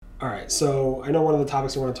All right. So I know one of the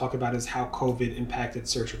topics we want to talk about is how COVID impacted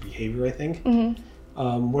searcher behavior, I think.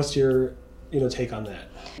 What's your take on that?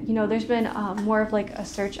 There's been more of like a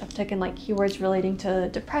search uptick in like keywords relating to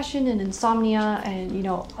depression and insomnia and,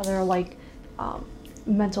 other like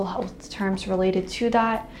mental health terms related to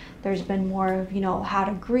that. There's been more of, how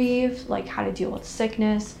to grieve, like how to deal with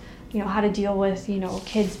sickness, how to deal with,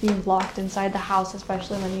 kids being locked inside the house,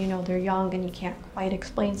 especially when, they're young and you can't quite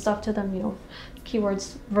explain stuff to them,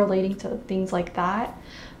 keywords relating to things like that.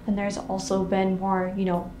 And there's also been more,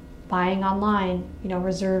 buying online,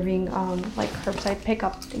 reserving like curbside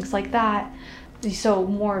pickup, things like that. So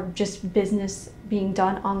more just business being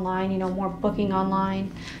done online, more booking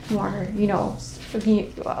online, more,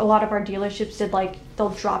 a lot of our dealerships did like, they'll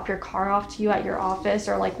drop your car off to you at your office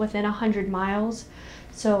or like within 100 miles.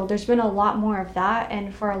 So there's been a lot more of that.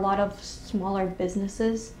 And for a lot of smaller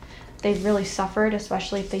businesses, they've really suffered,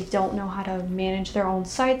 especially if they don't know how to manage their own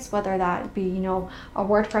sites, whether that be, a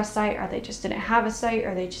WordPress site, or they just didn't have a site,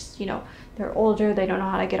 or they just, they're older, they don't know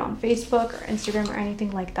how to get on Facebook or Instagram or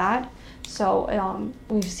anything like that. So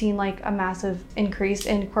we've seen like a massive increase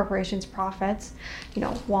in corporations' profits,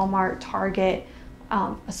 Walmart, Target,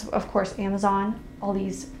 of course, Amazon, all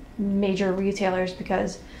these major retailers,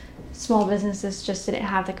 because small businesses just didn't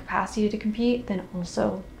have the capacity to compete. Then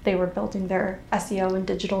also they were building their SEO and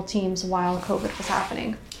digital teams while COVID was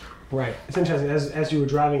happening. Right. It's interesting. As you were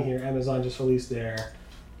driving here, Amazon just released their,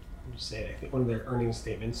 I think one of their earnings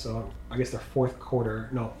statements. So I guess their third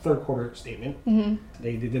quarter statement. Mm-hmm.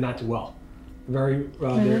 They did not do well. Their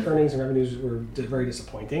earnings and revenues were very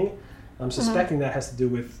disappointing. I'm suspecting that has to do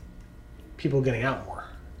with people getting out more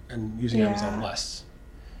and using Amazon less,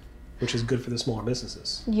 which is good for the smaller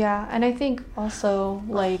businesses. Yeah, and I think also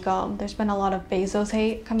like there's been a lot of Bezos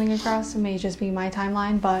hate coming across. It may just be my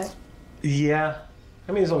timeline, but yeah,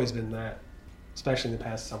 I mean, there's always been that, especially in the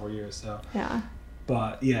past several years. So yeah,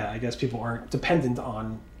 but yeah, I guess people aren't dependent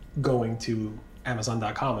on going to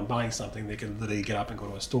Amazon.com and buying something. They can literally get up and go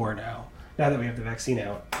to a store now. Now that we have the vaccine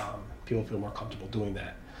out, people feel more comfortable doing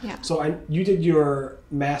that. Yeah. So you did your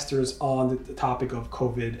master's on the topic of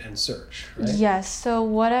COVID and search, right? Yes. So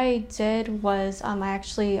what I did was I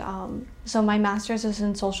actually, so my master's is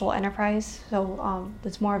in social enterprise. So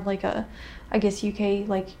it's more of like a, I guess UK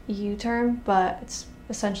like EU term, but it's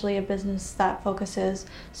essentially a business that focuses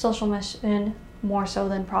social mission more so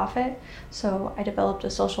than profit. So I developed a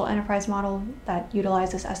social enterprise model that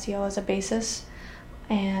utilizes SEO as a basis.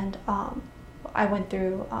 And I went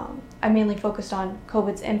through, I mainly focused on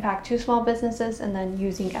COVID's impact to small businesses and then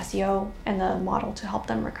using SEO and the model to help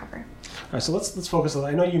them recover. All right, so let's focus on,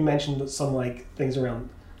 I know you mentioned some like things around,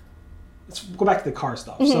 let's go back to the car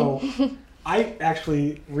stuff. Mm-hmm. So I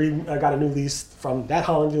actually got a new lease from that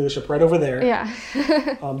Holland dealership right over there. Yeah.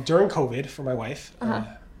 During COVID for my wife.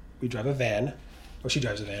 We drive a van, or she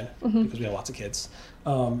drives a van because we have lots of kids.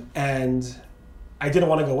 And I didn't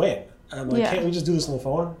want to go in. I'm like, can't we just do this on the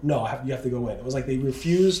phone? No, you have to go in. It was like they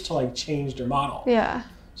refused to like change their model. Yeah.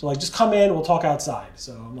 So like, just come in, we'll talk outside.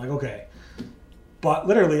 So I'm like, okay. But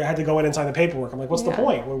literally, I had to go in and sign the paperwork. I'm like, what's the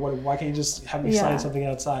point? Why can't you just have me sign something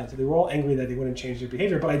outside? So they were all angry that they wouldn't change their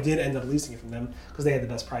behavior, but I did end up leasing it from them because they had the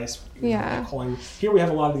best price. Yeah. Here we have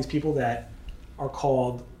a lot of these people that are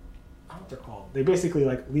called, I don't know what they're called. They're basically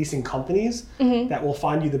like leasing companies that will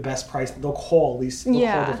find you the best price. They'll call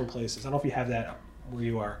different places. I don't know if you have that where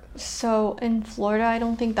you are. So in Florida, I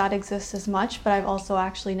don't think that exists as much, but I've also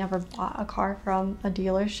actually never bought a car from a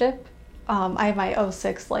dealership. I have my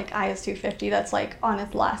 06 like IS250 that's like on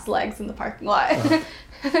its last legs in the parking lot.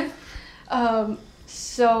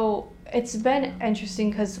 So it's been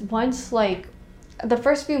interesting because once like the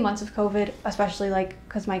first few months of COVID, especially like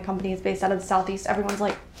because my company is based out of the Southeast, everyone's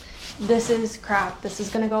like, this is crap, this is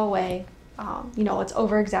gonna go away. It's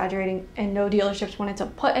over exaggerating, and no dealerships wanted to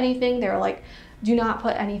put anything. They were like, do not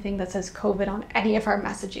put anything that says COVID on any of our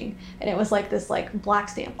messaging. And it was like this like black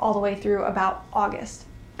stamp all the way through about August.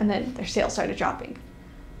 And then their sales started dropping.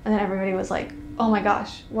 And then everybody was like, oh my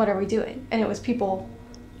gosh, what are we doing? And it was people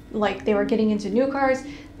like they were getting into new cars,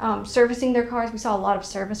 servicing their cars. We saw a lot of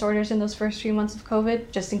service orders in those first few months of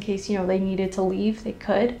COVID, just in case, they needed to leave, they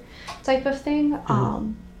could, type of thing.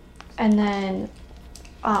 And then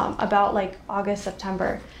about like August,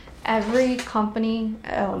 September, every company,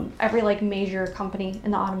 every like major company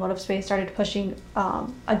in the automotive space started pushing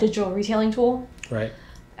a digital retailing tool. Right.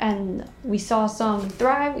 And we saw some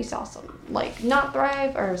thrive, we saw some like not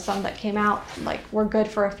thrive, or some that came out like were good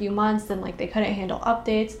for a few months, then like they couldn't handle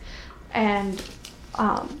updates. And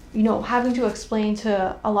having to explain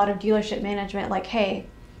to a lot of dealership management like, hey,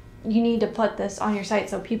 you need to put this on your site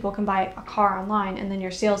so people can buy a car online, and then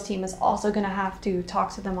your sales team is also going to have to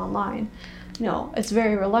talk to them online. It's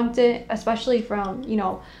very reluctant, especially from,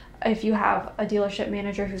 if you have a dealership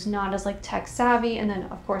manager who's not as like tech savvy, and then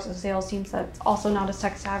of course a sales team that's also not as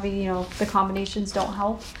tech savvy, the combinations don't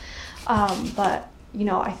help. But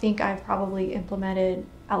I think I've probably implemented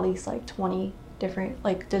at least like 20 different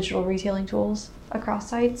like digital retailing tools across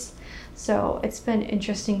sites. So it's been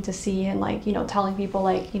interesting to see, and like, telling people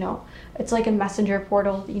like, it's like a messenger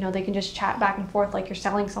portal, they can just chat back and forth like you're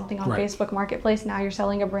selling something on Right. Facebook Marketplace. Now you're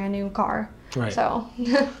selling a brand new car. Right. So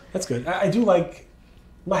That's good. I do like,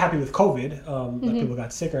 I'm not happy with COVID, that people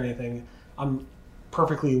got sick or anything. I'm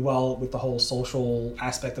perfectly well with the whole social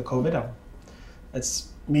aspect of COVID. It's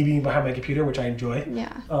me being behind my computer, which I enjoy.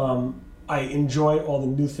 yeah. I enjoy all the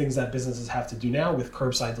new things that businesses have to do now with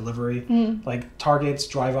curbside delivery. Like Target's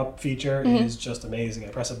drive up feature is just amazing. I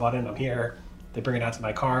press a button, I'm here. They bring it out to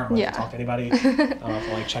my car. I don't have to talk to anybody.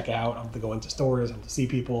 For like check out, I have to go into stores, I have to see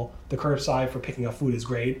people. The curbside for picking up food is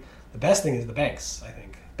great. The best thing is the banks, I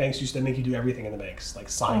think. Banks used to make you do everything in the banks, like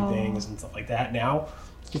sign things and stuff like that. Now,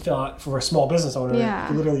 you fill out, for a small business owner,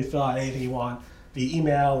 you literally fill out anything you want via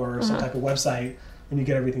email or some type of website, and you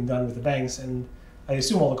get everything done with the banks. And I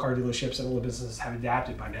assume all the car dealerships and all the businesses have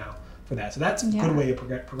adapted by now for that. So that's a good way of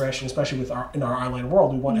progression, especially with in our online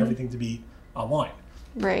world. We want everything to be online.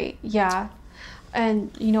 Right. Yeah.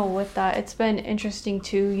 And, with that, it's been interesting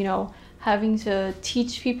too, having to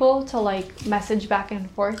teach people to like message back and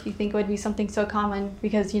forth. You think it would be something so common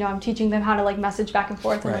because, I'm teaching them how to like message back and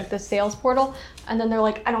forth in like the sales portal. And then they're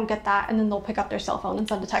like, I don't get that. And then they'll pick up their cell phone and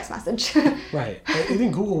send a text message. Right.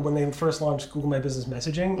 Even Google, when they first launched Google My Business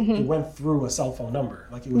Messaging, it went through a cell phone number.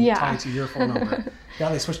 Like it would tie to your phone number. Now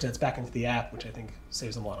they switched it back into the app, which I think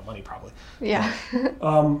saves them a lot of money probably. Yeah.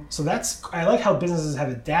 So I like how businesses have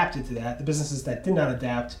adapted to that. The businesses that did not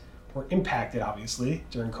adapt were impacted, obviously,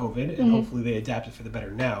 during COVID, and hopefully they adapted for the better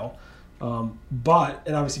now. And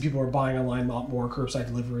obviously people are buying online a lot more, curbside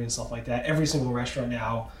delivery and stuff like that. Every single restaurant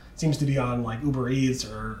now seems to be on like Uber Eats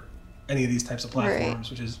or any of these types of platforms,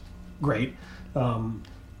 which is great.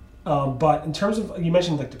 But in terms of, you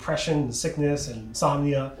mentioned like depression and sickness and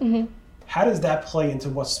insomnia, how does that play into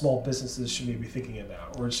what small businesses should we be thinking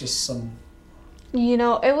about? Or it's just some...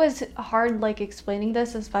 It was hard like explaining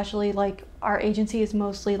this, especially like our agency is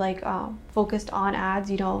mostly like focused on ads,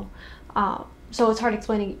 so it's hard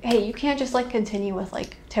explaining, hey, you can't just like continue with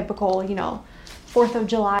like typical, 4th of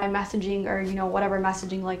July messaging or, whatever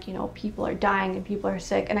messaging, like, people are dying and people are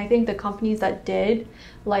sick. And I think the companies that did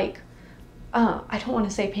like, I don't want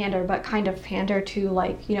to say pander, but kind of pander to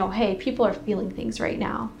like, hey, people are feeling things right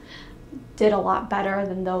now, did a lot better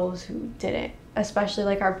than those who didn't. Especially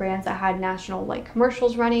like our brands that had national like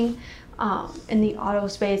commercials running in the auto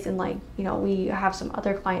space, and like we have some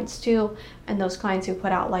other clients too, and those clients who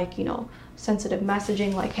put out like sensitive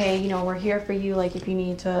messaging like, hey, we're here for you, like if you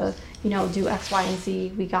need to do X, Y, and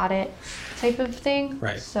Z, we got it, type of thing.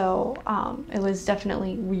 Right. So it was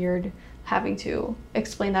definitely weird having to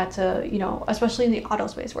explain that to especially in the auto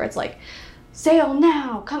space where it's like, sale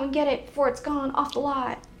now, come and get it before it's gone off the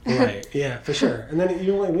lot. Right, yeah, for sure. And then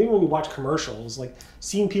even when you watch commercials, like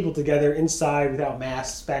seeing people together inside without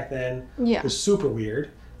masks back then was super weird.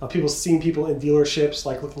 Seeing people in dealerships,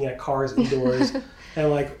 like looking at cars indoors and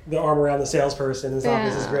like the arm around the salesperson and stuff.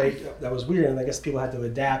 This is great. That was weird. And I guess people had to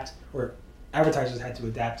adapt, or advertisers had to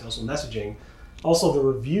adapt to also messaging. Also the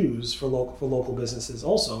reviews for local businesses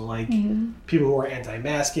also, like people who are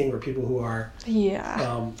anti-masking or people who are,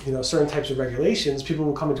 certain types of regulations. People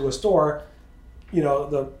will come into a store,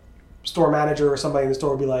 the store manager or somebody in the store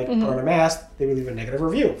would be like, put on a mask. They would leave a negative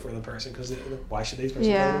review for the person because why should these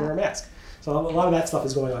person wear a mask? So a lot of that stuff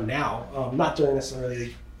is going on now, not during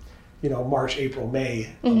necessarily, March, April,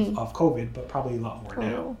 May of COVID, but probably a lot more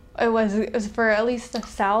now. It was for at least the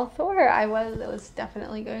South where I was. It was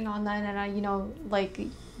definitely going on then, and I, like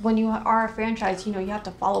when you are a franchise, you have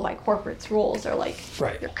to follow by corporate's rules or like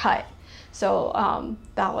you're cut. So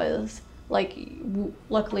that was. Like,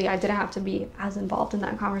 luckily I didn't have to be as involved in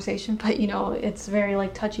that conversation, but it's very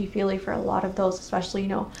like touchy-feely for a lot of those, especially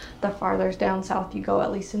the farther down south you go, at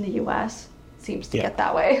least in the U.S. seems to get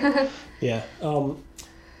that way.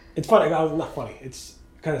 It's funny. Not funny. It's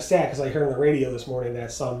kind of sad because I heard on the radio this morning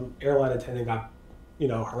that some airline attendant got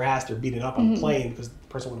harassed or beaten up on the plane because the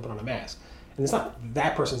person wouldn't put on a mask. And it's not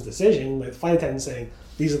that person's decision. The flight attendant saying,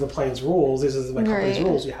 these are the plane's rules, these are my company's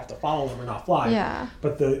rules, you have to follow them or not fly. Yeah.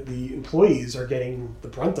 But the employees are getting the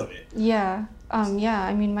brunt of it. Yeah.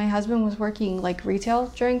 I mean, my husband was working like retail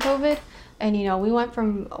during COVID, and he went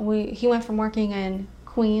from working in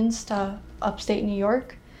Queens to upstate New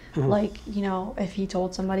York, Like, you know, if he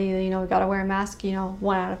told somebody, you know, we got to wear a mask, you know,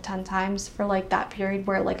 1 out of 10 times for like that period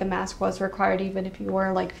where like a mask was required, even if you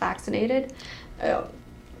were like vaccinated,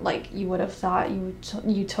 like you would have thought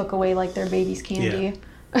you took away like their baby's candy.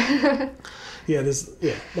 Yeah,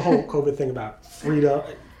 the whole COVID thing about freedom.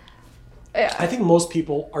 Yeah. I think most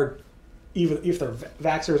people are, even if they're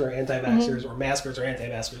vaxxers or anti-vaxxers or maskers or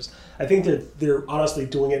anti-maskers, I think they're honestly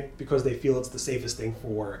doing it because they feel it's the safest thing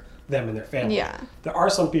for them and their family. Yeah. There are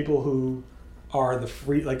some people who are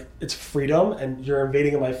it's freedom, and you're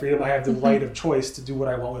invading my freedom. I have the right of choice to do what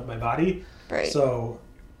I want with my body. Right. So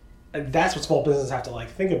and that's what small businesses have to like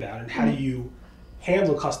think about, and how do you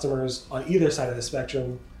handle customers on either side of the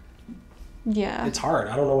spectrum? Yeah. It's hard.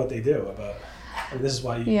 I don't know what they do, but this is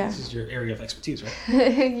why this is your area of expertise, right?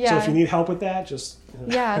 Yeah. So if you need help with that, just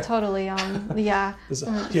yeah, totally. Yeah. do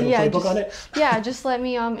you have a playbook on it? Yeah, just let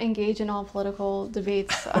me engage in all political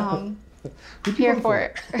debates. Here for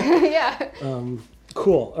it. Yeah.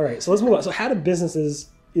 Cool. All right. So let's move on. So how do businesses,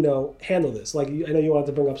 handle this? Like, I know you wanted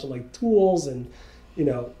to bring up some like tools and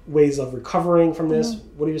ways of recovering from this.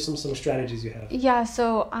 What are some strategies you have? Yeah,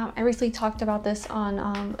 so I recently talked about this on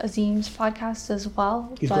Azim's podcast as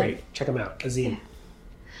well. He's great. Check him out, Azim.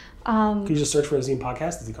 Can you just search for Azim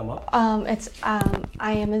podcast? Does he come up? It's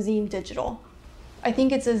I am Azim Digital. I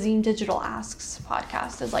think it's Azim Digital Asks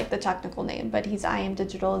podcast is like the technical name, but he's I am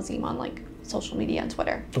Digital Azim on like social media and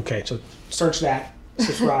Twitter. Okay, so search that.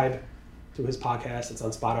 Subscribe to his podcast. It's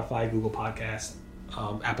on Spotify, Google Podcasts,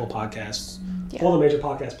 Apple Podcasts, all the major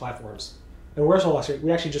podcast platforms. And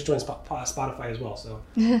we actually just joined Spotify as well, so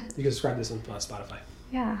you can subscribe to this on Spotify.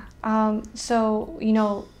 Yeah. So,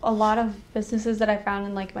 a lot of businesses that I found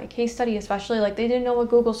in like my case study, especially, like they didn't know what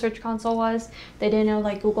Google Search Console was. They didn't know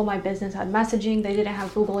like Google My Business had messaging. They didn't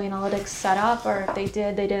have Google Analytics set up, or if they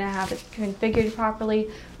did, they didn't have it configured properly,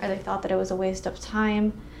 or they thought that it was a waste of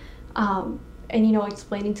time. And,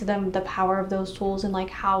 explaining to them the power of those tools and like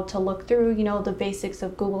how to look through, the basics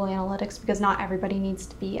of Google Analytics, because not everybody needs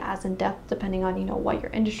to be as in depth depending on, what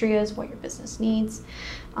your industry is, what your business needs,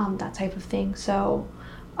 that type of thing. So,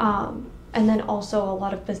 and then also a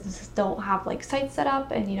lot of businesses don't have like sites set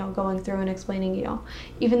up and, going through and explaining,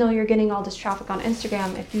 even though you're getting all this traffic on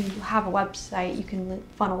Instagram, if you have a website, you can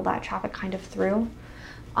funnel that traffic kind of through.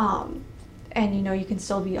 And you can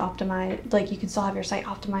still be optimized, like you can still have your site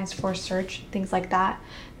optimized for search, things like that.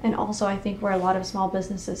 And also I think where a lot of small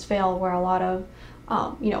businesses fail, where a lot of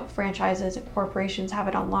franchises and corporations have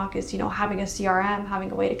it on lock is, having a CRM,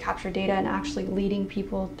 having a way to capture data and actually leading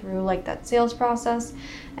people through like that sales process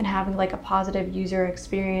and having like a positive user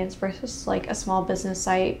experience versus like a small business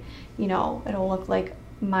site. It'll look like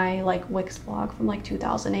my like Wix blog from like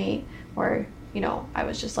 2008 where, I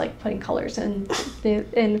was just like putting colors in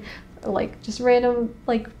like just random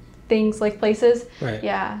like things like places. Right.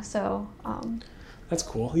 Yeah. So that's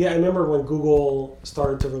cool. Yeah, I remember when Google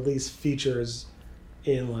started to release features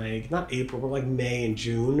in like not April but like May and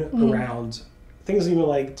June around things, even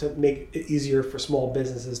like to make it easier for small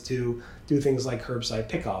businesses to do things like curbside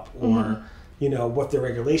pickup or what their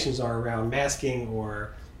regulations are around masking,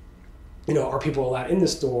 or are people allowed in the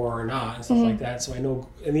store or not, and stuff like that. So I know,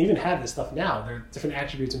 and they even have this stuff now. There are different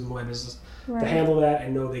attributes in Google My Business to handle that. I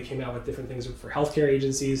know they came out with different things for healthcare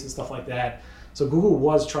agencies and stuff like that. So Google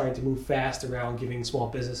was trying to move fast around giving small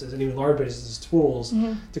businesses and even large businesses tools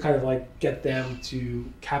to kind of like get them to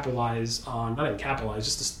capitalize on, not even capitalize,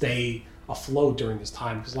 just to stay afloat during this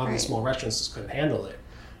time, because a lot of these small restaurants just couldn't handle it.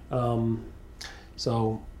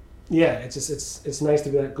 So yeah, it's nice to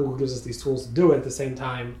be that Google gives us these tools to do it. At the same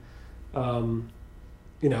time, a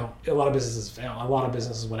lot of businesses fail. A lot of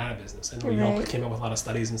businesses went out of business. And Yelp came up with a lot of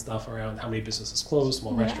studies and stuff around how many businesses closed,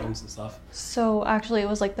 small restaurants and stuff. So actually it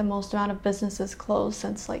was like the most amount of businesses closed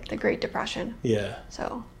since like the Great Depression. Yeah.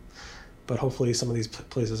 So. But hopefully some of these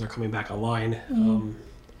places are coming back online.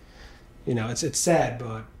 It's sad,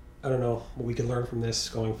 but I don't know what we can learn from this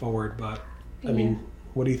going forward. But I mean,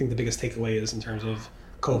 what do you think the biggest takeaway is in terms of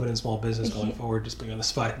COVID and small business going forward, just being on the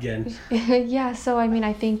spot again? Yeah, so I mean,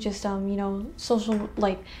 I think just social,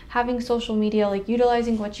 like having social media, like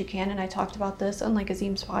utilizing what you can, and I talked about this on like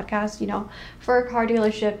Azim's podcast. For a car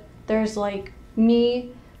dealership, there's like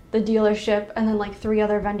me, the dealership, and then like 3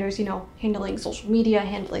 other vendors, handling social media,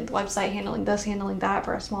 handling the website, handling this, handling that.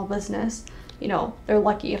 For a small business, they're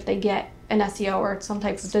lucky if they get an SEO or some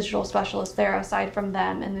type of digital specialist there aside from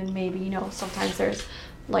them, and then maybe sometimes there's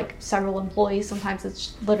like several employees, sometimes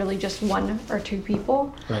it's literally just 1 or 2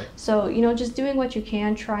 people. Right. So just doing what you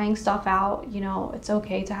can, trying stuff out. It's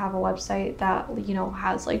okay to have a website that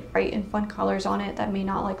has like bright and fun colors on it that may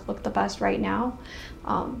not like look the best right now.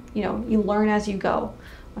 You learn as you go.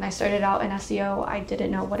 when I started out in SEO, I didn't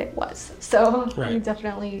know what it was. So Right. you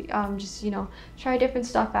definitely just, try different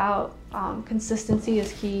stuff out. Consistency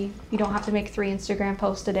is key. You don't have to make 3 Instagram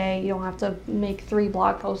posts a day. You don't have to make 3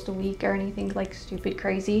 blog posts a week or anything like stupid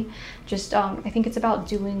crazy. Just, I think it's about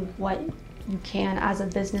doing what you can as a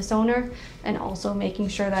business owner, and also making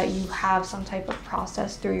sure that you have some type of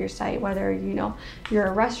process through your site, whether you're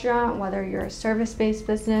a restaurant, whether you're a service-based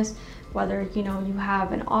business, whether you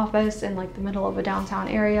have an office in like the middle of a downtown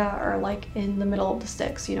area or like in the middle of the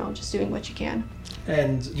sticks, just doing what you can.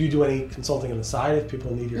 And do you do any consulting on the side if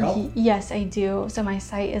people need your help? Yes, I do. So my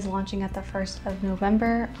site is launching at the 1st of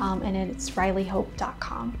November, and it's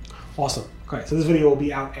RileyHope.com. Awesome. Okay, so this video will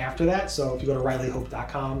be out after that, so if you go to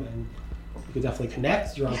RileyHope.com, and you can definitely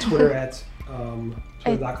connect. You're on Twitter at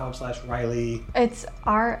twitter.com/Riley. It's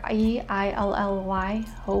REILLY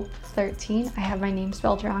Hope 13. I have my name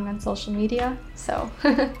spelled wrong on social media, so.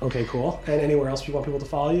 Okay, cool. And anywhere else you want people to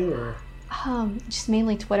follow you, or? Just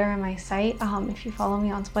mainly Twitter and my site. If you follow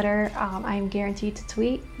me on Twitter, I am guaranteed to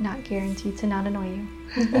tweet, not guaranteed to not annoy you.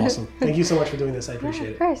 Awesome. Thank you so much for doing this. I appreciate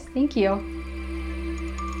it. Of course. Thank you.